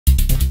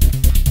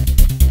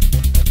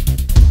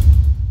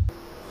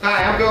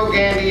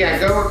Gandy at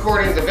Go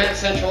Recordings Event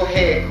Central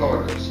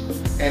headquarters.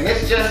 And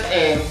this just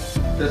in,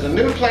 there's a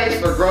new place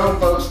for grown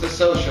folks to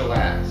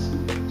socialize.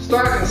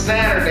 Starting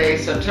Saturday,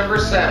 September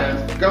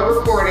 7th, Go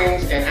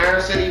Recordings and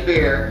Iron City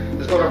Beer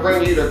is going to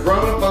bring you the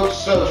Grown Folks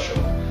Social.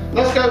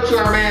 Let's go to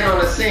our man on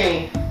the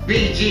scene,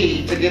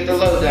 BG, to get the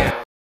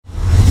lowdown.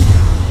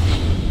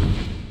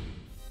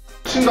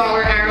 $2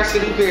 Iron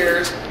City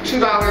Beers,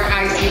 $2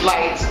 Icy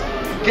Lights,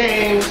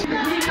 games. You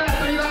got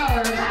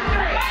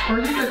 $3, or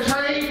you can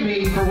trade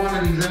me for one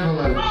of these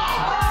envelopes.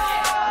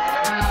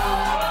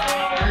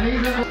 And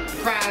these are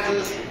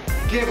prizes,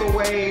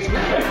 giveaways.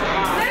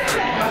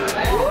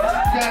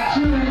 Got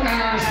 2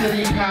 Iron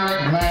City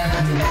Pilot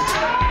glasses.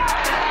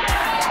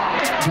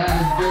 That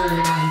is very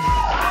nice.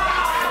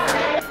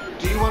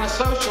 Do you want to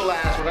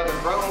socialize with other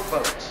grown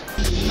folks?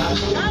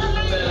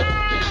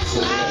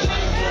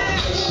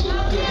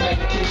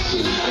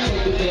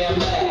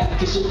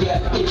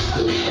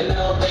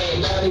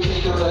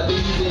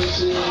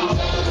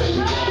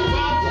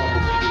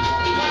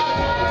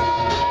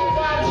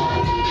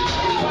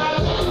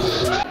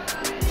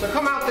 So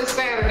come out this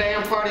Saturday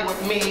and party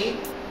with me,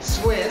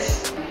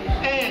 Swiss,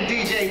 and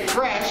DJ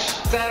Fresh,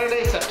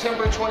 Saturday,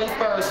 September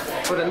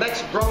 21st for the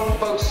next Grown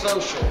Folks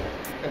Social.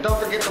 And don't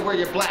forget to wear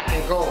your black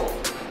and gold.